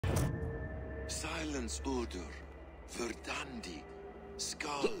Silence, Udur. Verdandi.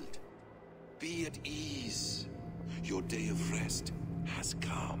 Skald. Be at ease. Your day of rest has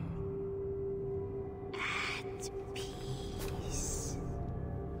come. At peace.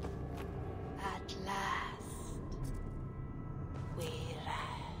 At last. We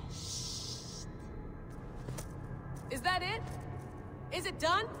rest. Is that it? Is it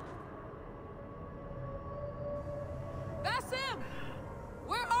done? Basim!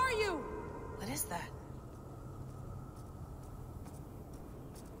 Where are you? What is that?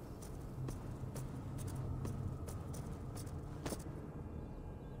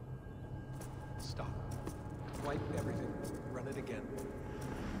 Stop. Wipe everything. Run it again.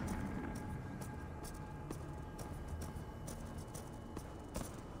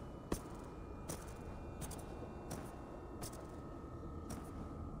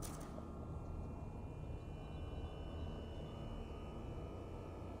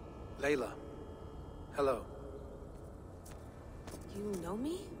 Layla. Hello. You know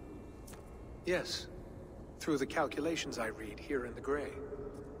me? Yes. Through the calculations I read here in the gray.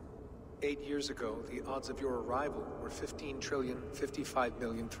 8 years ago, the odds of your arrival were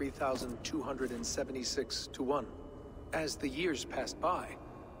 15,055,003,276 to 1. As the years passed by,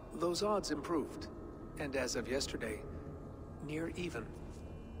 those odds improved. And as of yesterday, near even.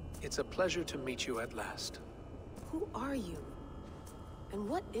 It's a pleasure to meet you at last. Who are you? And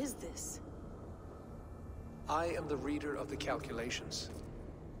what is this? I am the reader of the calculations.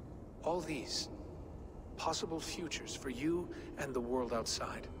 All these possible futures for you and the world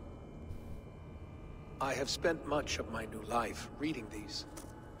outside. I have spent much of my new life reading these,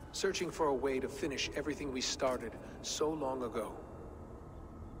 searching for a way to finish everything we started so long ago.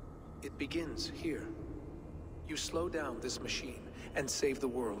 It begins here. You slow down this machine and save the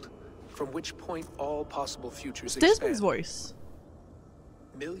world, from which point all possible futures expand. Desmond's voice.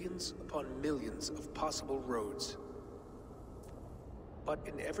 Millions upon millions of possible roads. But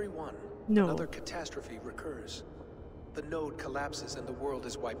in every one, another catastrophe recurs. The node collapses and the world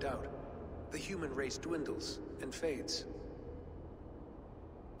is wiped out. The human race dwindles and fades.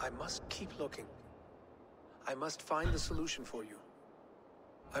 I must keep looking. I must find the solution for you.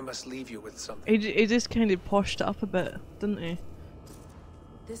 I must leave you with something. He just kind of poshed it up a bit, didn't he?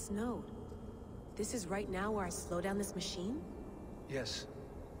 This node. This is right now where I slow down this machine? Yes.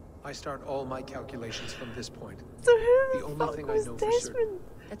 I start all my calculations from this point. So who the only thing I know for certain.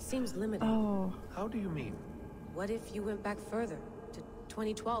 That seems limiting. Oh. How do you mean? What if you went back further, to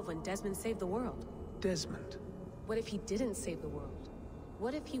 2012 when Desmond saved the world? Desmond? What if he didn't save the world?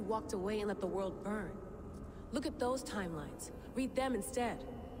 What if he walked away and let the world burn? Look at those timelines. Read them instead.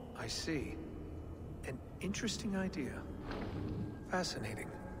 I see. An interesting idea. Fascinating.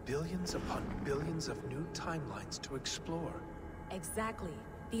 Billions upon billions of new timelines to explore. Exactly.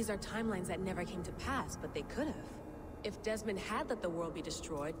 These are timelines that never came to pass, but they could have. If Desmond had let the world be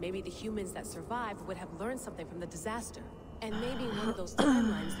destroyed, maybe the humans that survived would have learned something from the disaster. And maybe in one of those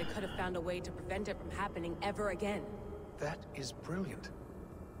timelines they could have found a way to prevent it from happening ever again. That is brilliant.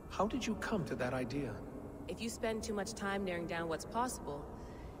 How did you come to that idea? If you spend too much time narrowing down what's possible,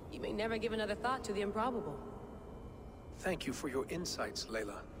 you may never give another thought to the improbable. Thank you for your insights,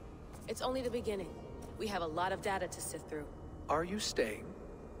 Layla. It's only the beginning. We have a lot of data to sift through. Are you staying?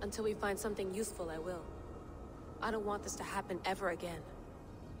 Until we find something useful, I will. I don't want this to happen ever again.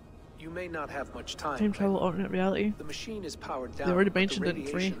 You may not have much time. Time travel, alternate reality. The machine is powered down. They already mentioned it in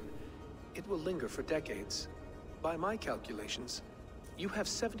 3. It will linger for decades. By my calculations, you have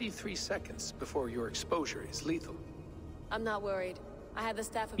 73 seconds before your exposure is lethal. I'm not worried. I have the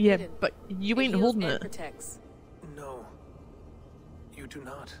staff of Yeah, Eden. but you ain't holding it. Protects. No, you do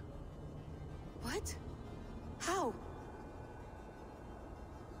not. What? How?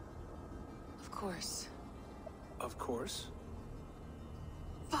 Of course. Of course.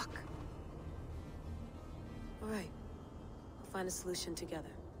 Fuck. All right. We'll find a solution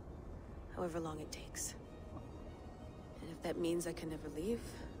together. However long it takes. And if that means I can never leave,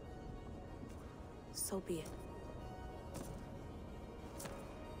 so be it.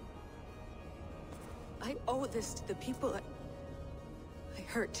 I owe this to the people I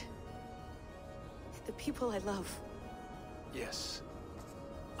hurt. The people I love. Yes.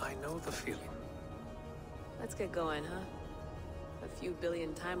 I know the feeling. Let's get going, huh? A few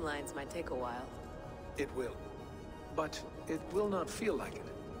billion timelines might take a while. It will. But it will not feel like it.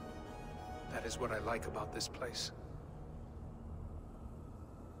 That is what I like about this place.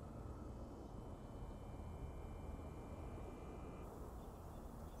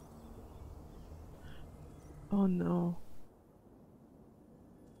 Oh no.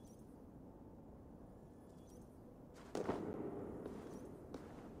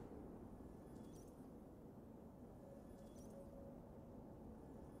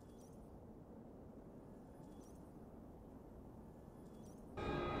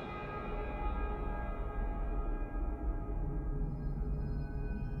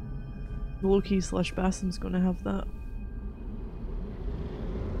 Loki slash Bassam's gonna have that.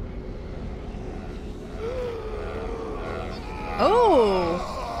 Oh!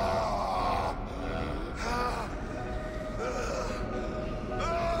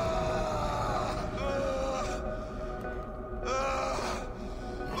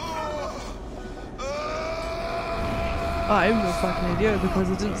 I have no fucking idea because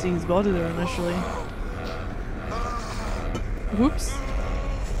I didn't see his body there initially. Whoops.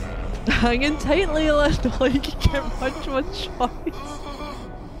 Hanging tightly left like you can't punch one choice.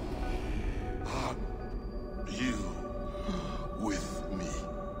 You with me.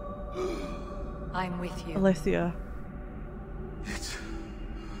 I'm with you. Alethea. It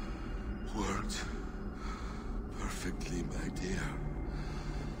worked perfectly, my dear.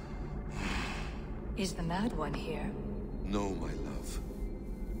 Is the mad one here? No, my love.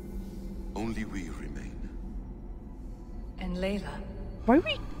 Only we remain. And Layla? Why are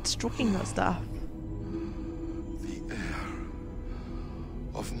we stroking that staff? The air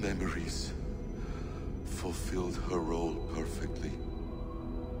of memories fulfilled her role perfectly.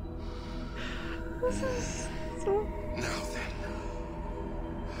 This is so... Now then,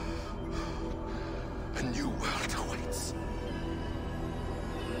 a new world awaits.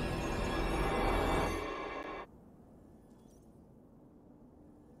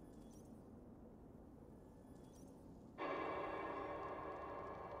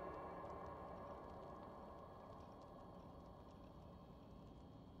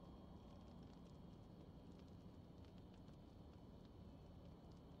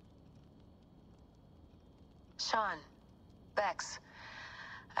 Sean, Bex,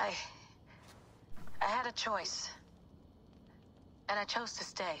 I had a choice. And I chose to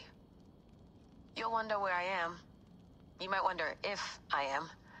stay. You'll wonder where I am. You might wonder if I am.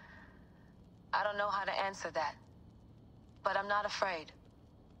 I don't know how to answer that. But I'm not afraid.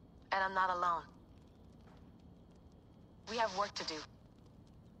 And I'm not alone. We have work to do.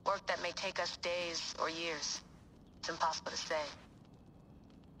 Work that may take us days or years. It's impossible to say.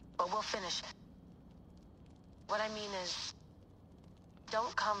 But we'll finish it. What I mean is,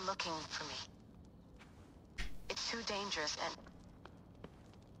 don't come looking for me. It's too dangerous and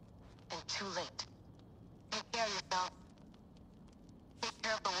too late. Take care of yourself. Take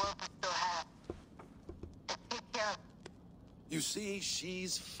care of the world we still have. And take care of... You see,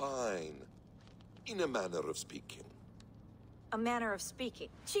 she's fine. In a manner of speaking. A manner of speaking.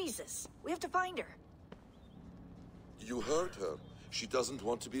 Jesus, we have to find her. You heard her. She doesn't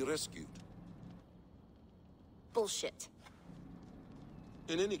want to be rescued. Bullshit.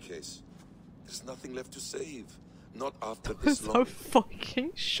 In any case, there's nothing left to save. Not after That's this how long.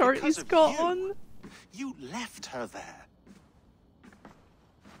 fucking short Because he's of got you. on. You left her there.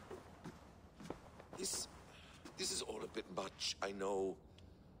 This is all a bit much. I know.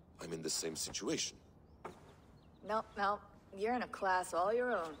 I'm in the same situation. Nope. You're in a class all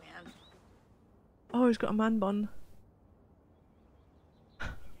your own, man. Oh, he's got a man bun.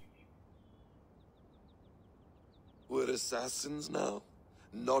 We're assassins now,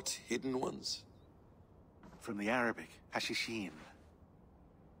 not hidden ones. From the Arabic, Hashishin.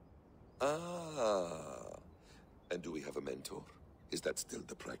 Ah. And do we have a mentor? Is that still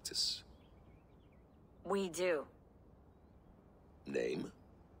the practice? We do. Name?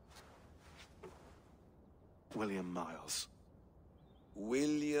 William Miles.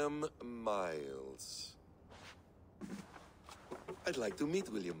 William Miles. I'd like to meet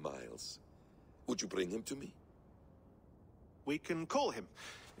William Miles. Would you bring him to me? We can call him.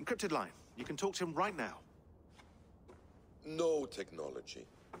 Encrypted line. You can talk to him right now. No technology.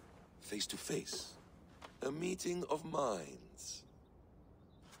 Face to face. A meeting of minds.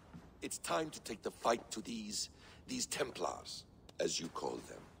 It's time to take the fight to these Templars, as you call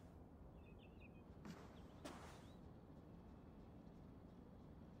them.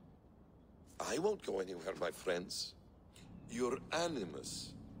 I won't go anywhere, my friends. Your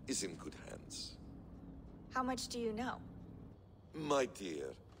animus is in good hands. How much do you know? My dear,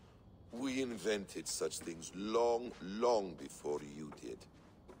 we invented such things long, long before you did.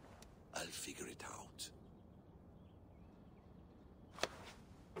 I'll figure it out.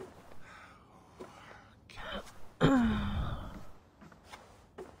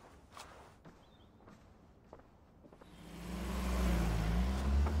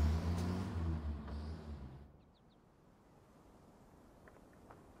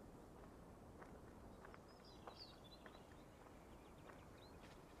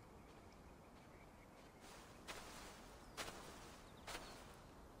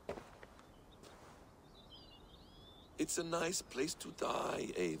 It's a nice place to die,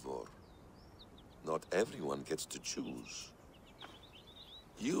 Eivor. Not everyone gets to choose.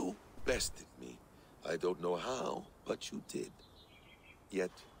 You bested me. I don't know how, but you did.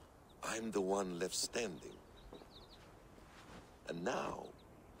 Yet, I'm the one left standing. And now,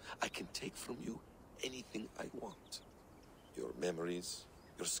 I can take from you anything I want. Your memories,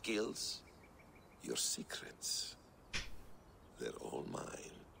 your skills, your secrets. They're all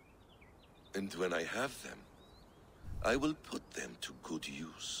mine. And when I have them, I will put them to good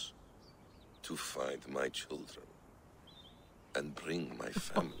use. To find my children. And bring my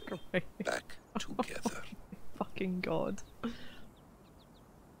family back together. Fucking God.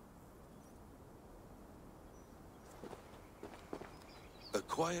 A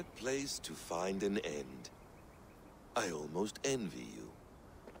quiet place to find an end. I almost envy you.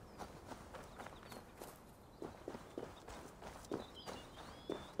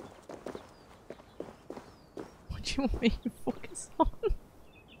 What do you want me to focus on?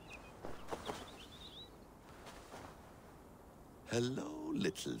 Hello,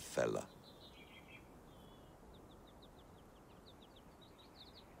 little fella.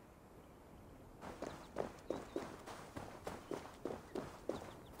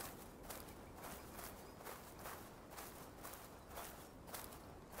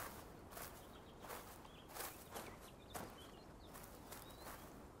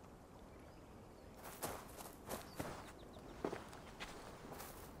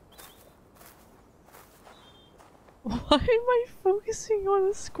 Why am I focusing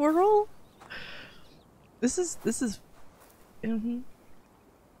on a squirrel? This is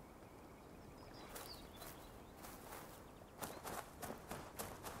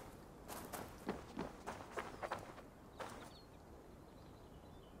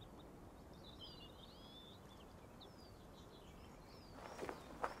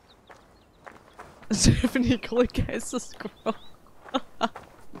Stephanie Glick gets a squirrel.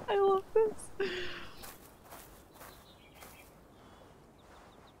 I love this.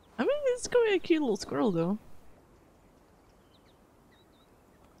 I mean, it's gonna be a cute little squirrel though.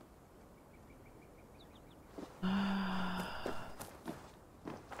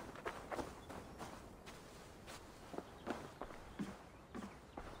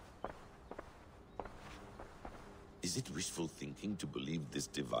 Is it wishful thinking to believe this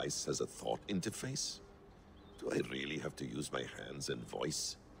device has a thought interface? Do I really have to use my hands and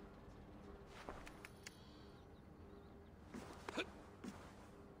voice?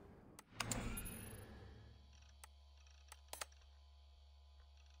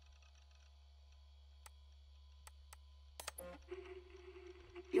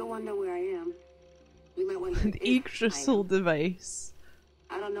 You'll wonder where I am. You might wonder An Yggdrasil device.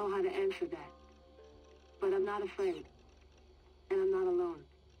 I don't know how to answer that. But I'm not afraid. And I'm not alone.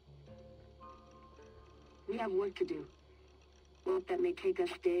 We have work to do. Work that may take us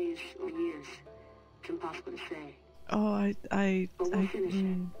days or years. It's impossible to say. Oh, But we'll finish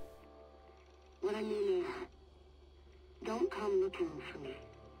it. What I mean is, don't come looking for me.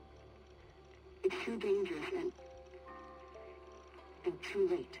 It's too dangerous and too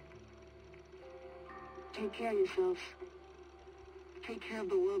late. Take care of yourselves. Take care of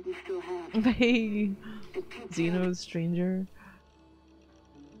the world we still have. Hey, Xeno, stranger.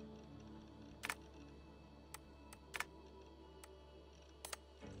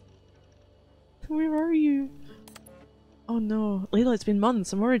 Where are you? Oh no, Layla, it's been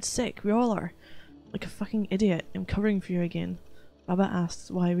months. I'm worried sick. We all are. Like a fucking idiot. I'm covering for you again. Baba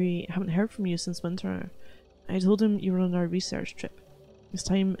asked why we haven't heard from you since winter. I told him you were on our research trip. This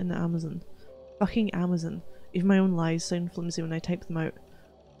time in the Amazon. Fucking Amazon. Even my own lies sound flimsy when I type them out.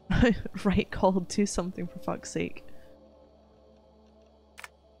 Right called, do something for fuck's sake.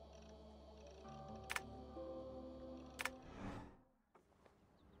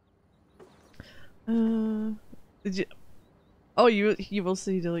 Did you? Oh, you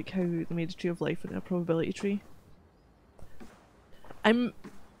also see like how they made a tree of life in a probability tree. I'm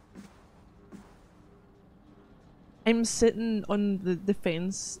sitting on the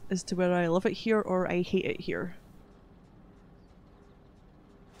fence as to whether I love it here or I hate it here.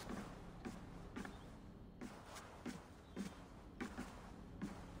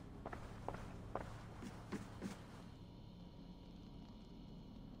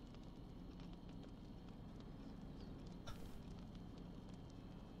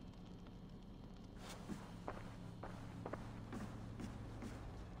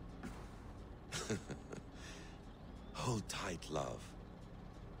 Hold tight, love.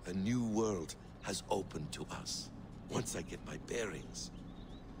 A new world has opened to us. Once I get my bearings,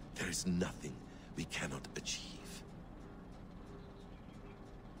 there is nothing we cannot achieve.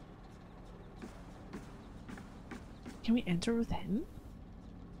 Can we enter with him?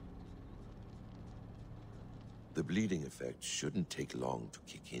 The bleeding effect shouldn't take long to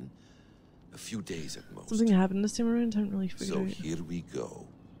kick in. A few days at most. Something happened this time around, I haven't really figured So out. here we go.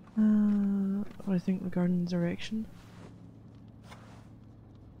 What I think regarding direction.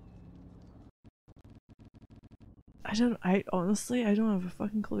 I honestly, I don't have a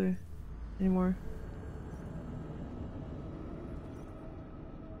fucking clue anymore.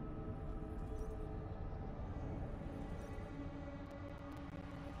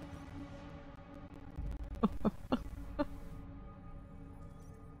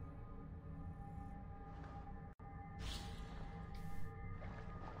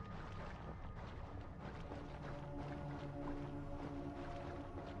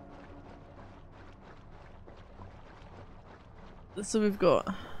 So we've got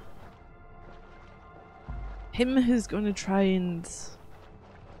him who's going to try and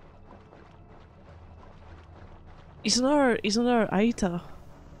he's another Aita.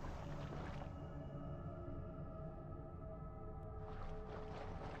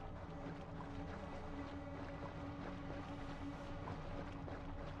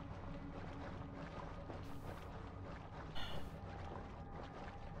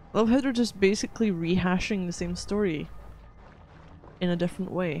 Love how they're just basically rehashing the same story in a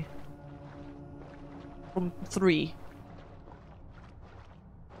different way from 3.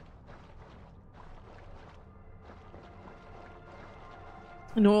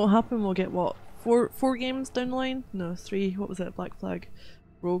 You know what'll happen? We'll get what, four games down the line? No, 3. What was it? Black Flag,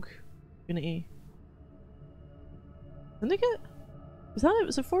 Rogue, Unity. Didn't they get? Was that it?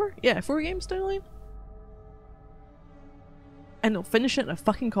 Was it 4? Yeah, 4 games down the line. And they'll finish it in a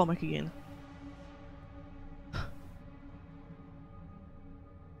fucking comic again.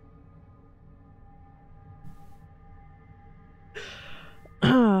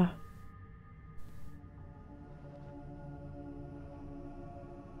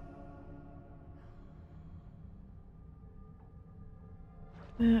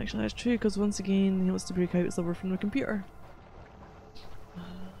 Actually, that's true, because once again, he wants to break out silver from the computer.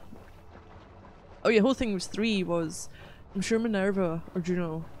 Oh yeah, the whole thing was 3 was, I'm sure Minerva or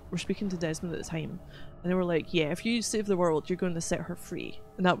Juno were speaking to Desmond at the time, and they were like, yeah, if you save the world, you're going to set her free.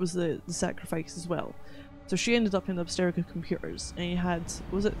 And that was the sacrifice as well. So she ended up in the Abstergo computers, and you had,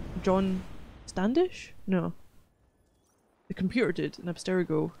 was it John Standish? No. The computer dude in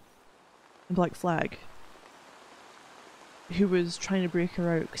Abstergo and Black Flag, who was trying to break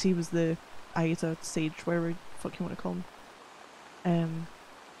her out, because he was the Aita sage, whatever the fuck you want to call him.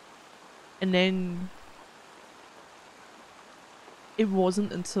 And then it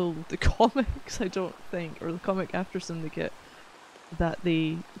wasn't until the comics, I don't think, or the comic after Syndicate, that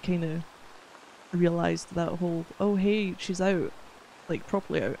they kind of realised that whole, oh hey, she's out, like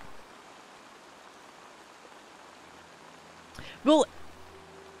properly out. Well,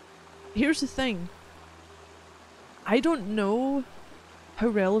 here's the thing. I don't know how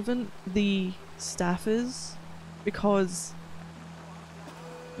relevant the staff is, because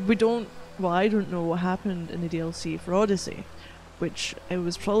we don't, well, I don't know what happened in the DLC for Odyssey, which it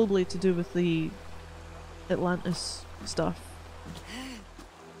was probably to do with the Atlantis stuff.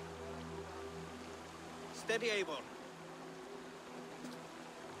 Steady, Eivor.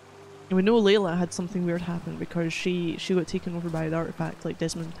 And we know Layla had something weird happen because she got taken over by the artifact like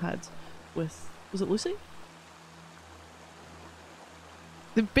Desmond had with, was it Lucy?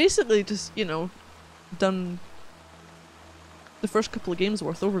 They've basically just, you know, done the first couple of games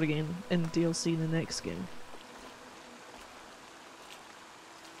worth over again in DLC in the next game.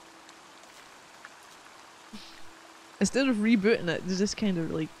 Instead of rebooting it, they just kind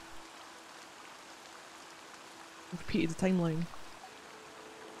of like repeated the timeline.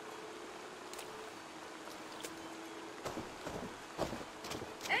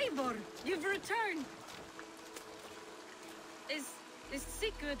 Eivor, you've returned. Is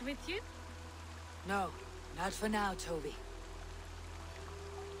Sigurd with you? No, not for now, Toby.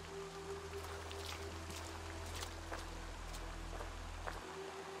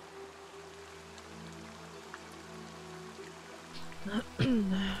 I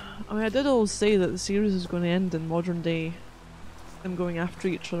mean, I did always say that the series is going to end in modern day, them going after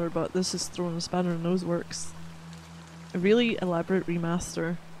each other, but this is throwing a spanner in those works. A really elaborate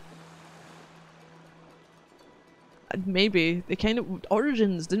remaster. And maybe they kind of,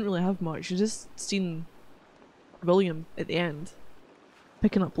 Origins didn't really have much. You just seen William at the end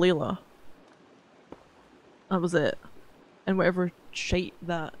picking up Layla. That was it. And whatever shite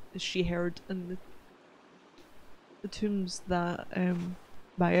that she heard in the tombs that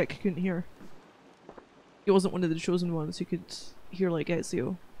Bayek couldn't hear. He wasn't one of the chosen ones who could hear like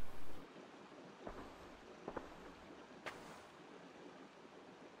Ezio.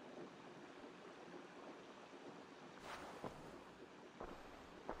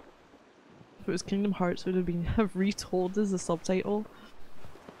 If it was Kingdom Hearts, would have been have retold as a subtitle.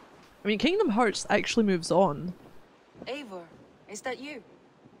 I mean, Kingdom Hearts actually moves on. Eivor, is that you?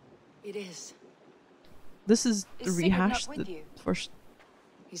 It is. This is the Is Sigurd rehash. not with The you? first.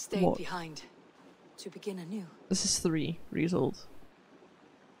 He stayed What? behind to begin anew. This is 3 retold.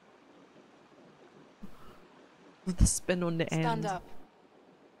 With the spin on the end. Stand up.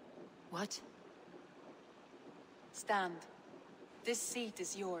 What? Stand. This seat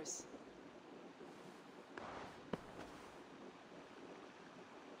is yours.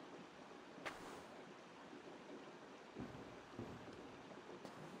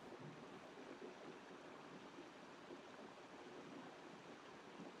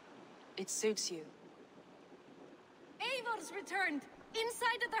 It suits you. Eivor's returned!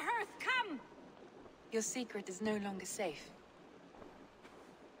 Inside of the hearth, come! Your secret is no longer safe.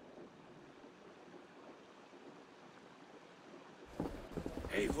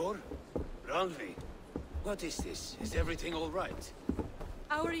 Eivor? Ralvi? What is this? Is everything all right?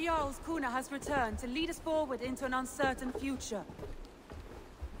 Our Jarl's Kuna has returned to lead us forward into an uncertain future.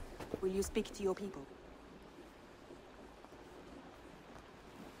 Will you speak to your people?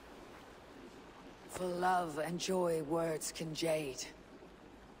 For love and joy, words can jade.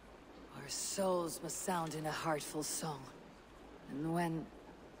 Our souls must sound in a heartful song. And when...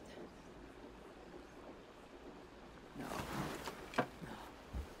 No.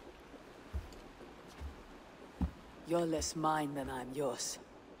 You're less mine than I'm yours.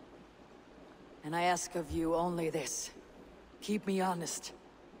 And I ask of you only this. Keep me honest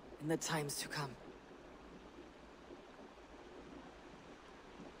in the times to come.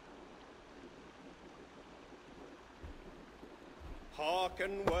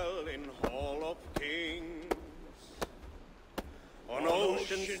 Hearken well in Hall of Kings. On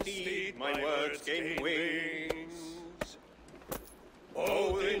ocean steed my words gain wings.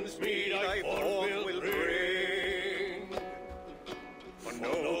 Odin's mead I forth will bring. For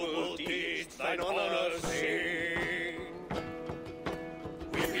noble deeds thine honor sing.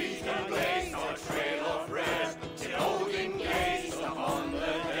 We reach the place our trail of red, till Odin gazed upon the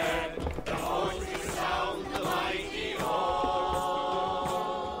dead. The voice resound the mighty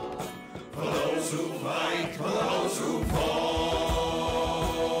hall. For those who fight, for those who fall,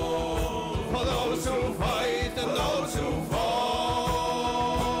 for those who fight and those who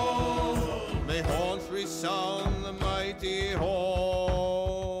fall, may horns resound the mighty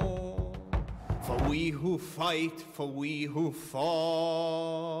hall. For we who fight, for we who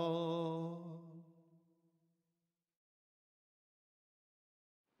fall.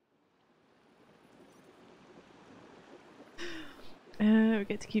 We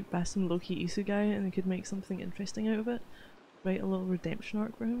get to keep Basim Loki Isugai and they could make something interesting out of it. Write a little redemption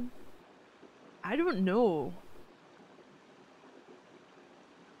arc for him. I don't know.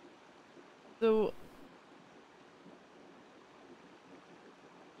 So...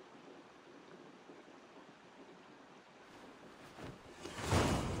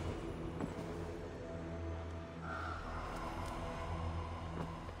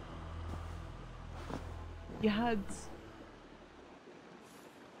 you had...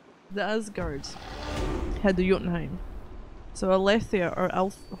 the Asgard had the Jotunheim. So Alethea, or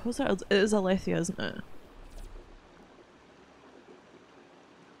what's that? It is Alethea, isn't it?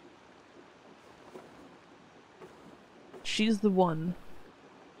 She's the one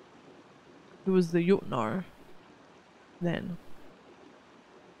who was the Jotnar then.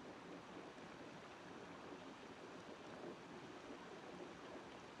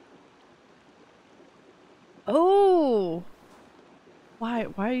 Oh! Why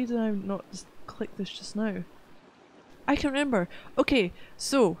did I not just click this just now? I can remember. Okay,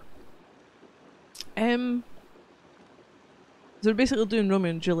 so so we're basically doing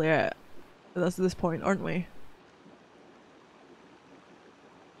Romeo and Juliet. That's at this point, aren't we?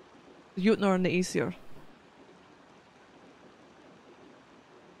 The Jotnar and the Aesir.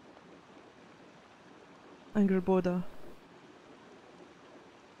 And Gerboda.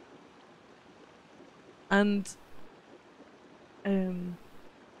 And I'm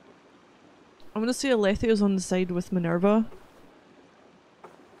gonna say Alethea's on the side with Minerva.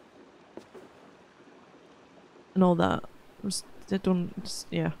 And all that.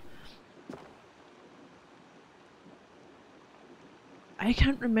 Yeah. I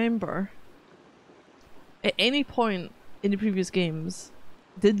can't remember at any point in the previous games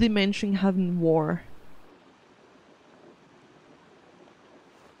did they mention having war.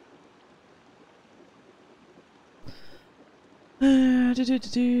 I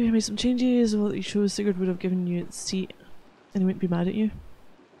made some changes. Well, you show Sigurd would have given you its seat and he wouldn't be mad at you.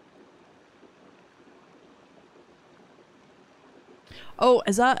 Oh,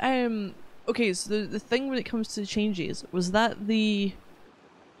 is that Okay, so the thing when it comes to the changes, was that the...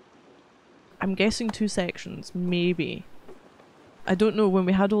 I'm guessing 2 sections, maybe. I don't know, when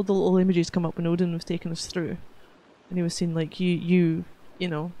we had all the little images come up when Odin was taking us through, and he was saying like, you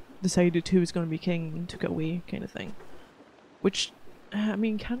know, decided who was going to be king and took it away, kind of thing. Which, I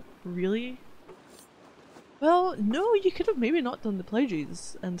mean, can't really... Well, no, you could have maybe not done the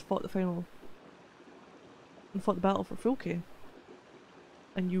pledges and fought the final... and fought the battle for Fulke.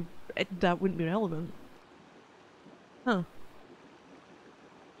 And that wouldn't be relevant. Huh.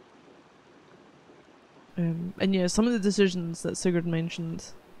 And yeah, some of the decisions that Sigurd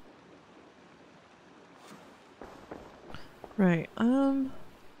mentioned. Right, oh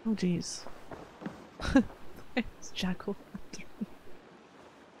jeez. It's Jackal.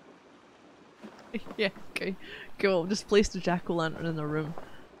 Yeah, okay. Cool, just place the jack-o'-lantern in the room.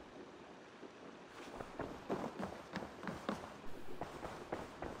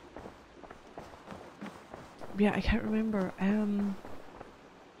 Yeah, I can't remember.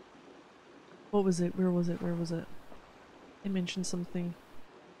 What was it? Where was it? Where was it? I mentioned something.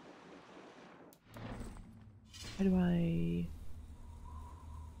 How do I...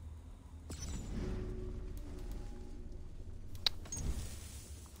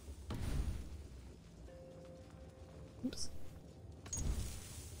 Oops.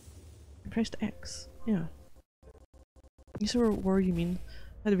 I pressed X. Yeah. You saw what war you mean.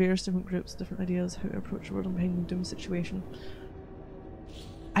 Had various different groups, different ideas how to approach the world impending doom situation.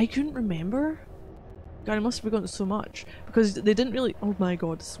 I couldn't remember. God, I must have forgotten so much because they didn't really. Oh my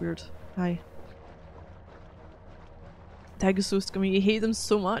god, it's weird. Hi. Tag is so scummy. You hate them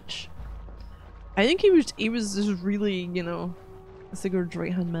so much. I think he was just really, you know, Sigurd's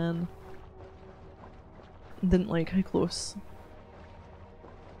right hand man. Didn't like how close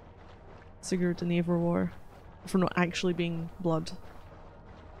Sigurd and Eivor were for not actually being blood.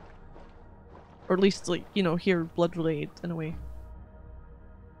 Or at least, like, you know, here blood related in a way.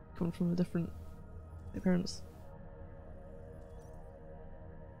 Coming from a different parents.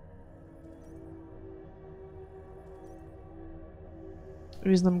 The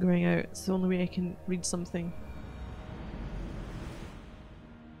reason I'm going out, it's the only way I can read something.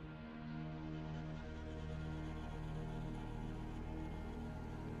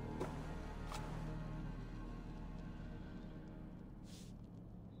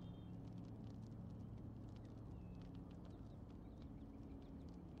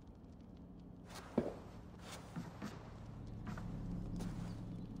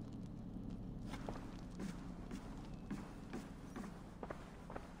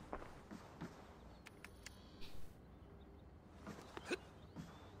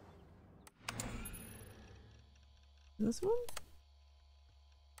 This one?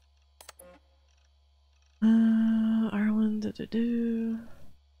 Ireland,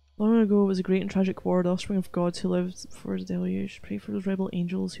 Long ago it was a great and tragic war, the offspring of gods who lived before the deluge. Pray for those rebel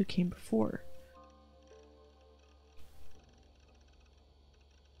angels who came before.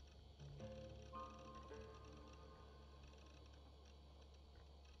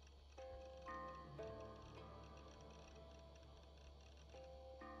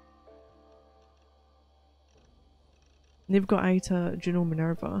 They've got Aita, Juno,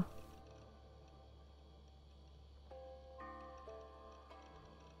 Minerva.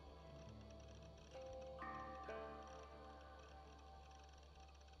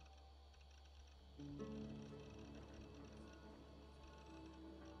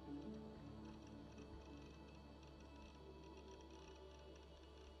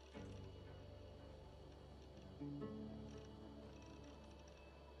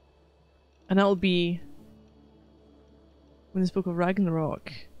 And that'll be when they spoke of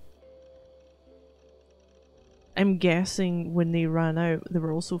Ragnarok. I'm guessing when they ran out, they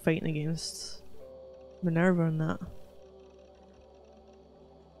were also fighting against Minerva and that.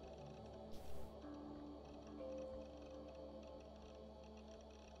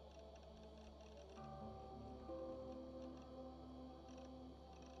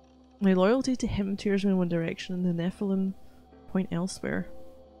 My loyalty to him tears me in one direction and the Nephilim point elsewhere.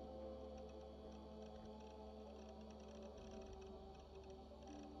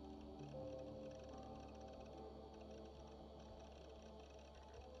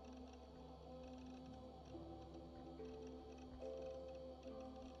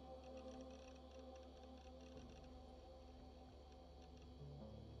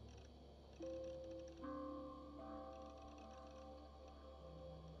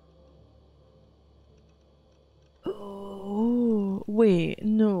 Oh, wait,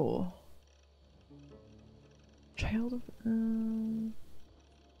 no. Child of...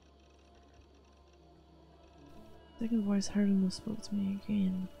 Second voice heard and spoke to me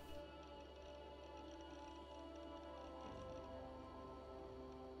again.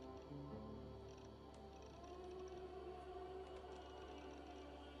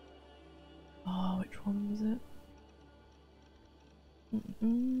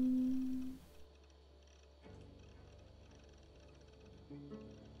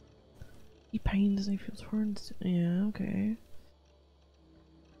 He pines and he feels horns. Yeah, okay.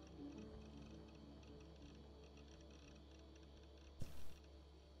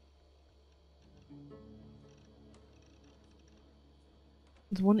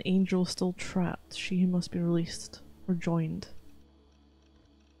 Is one angel still trapped? She who must be released or joined.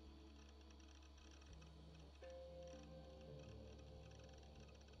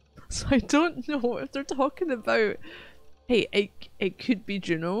 So I don't know if they're talking about, hey, it could be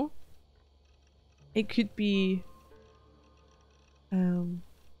Juno. It could be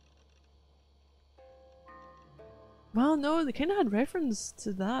well, no, they kind of had reference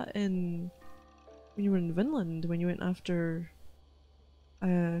to that in when you were in Vinland, when you went after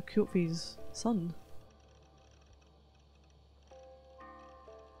Kjotve's son.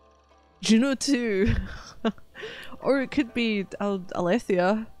 Juno too. Or it could be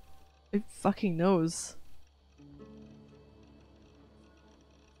Alethea. Who fucking knows?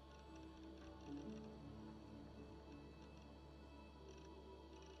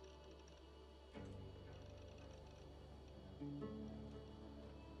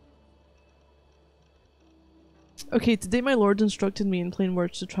 Okay, today my lord instructed me in plain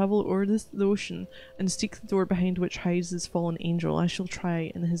words to travel over the ocean and seek the door behind which hides his fallen angel. I shall try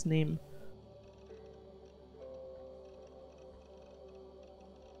in his name.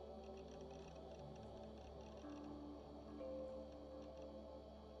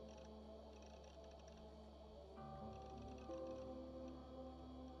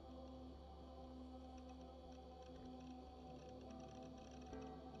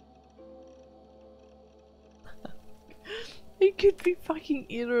 It could be fucking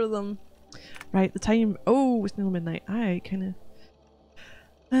either of them. Right, the time. Oh, it's nearly midnight. I kind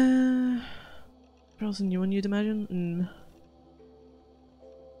of. What else a new one you'd imagine?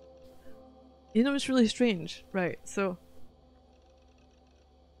 You know, it's really strange. Right, so.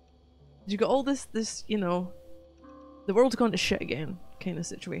 You got all this, you know, the world's gone to shit again kind of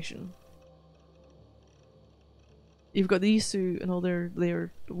situation. You've got the Isu and all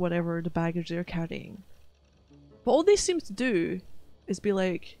their whatever, the baggage they're carrying. But all they seem to do is be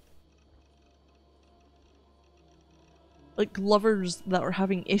like lovers that are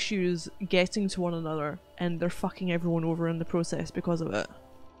having issues getting to one another and they're fucking everyone over in the process because of it.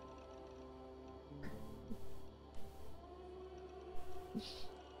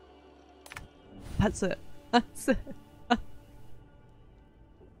 That's it. That's it.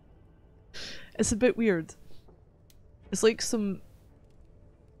 It's a bit weird. It's like some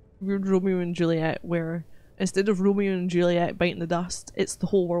weird Romeo and Juliet where instead of Romeo and Juliet biting the dust, it's the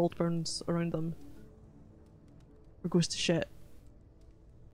whole world burns around them. Or goes to shit.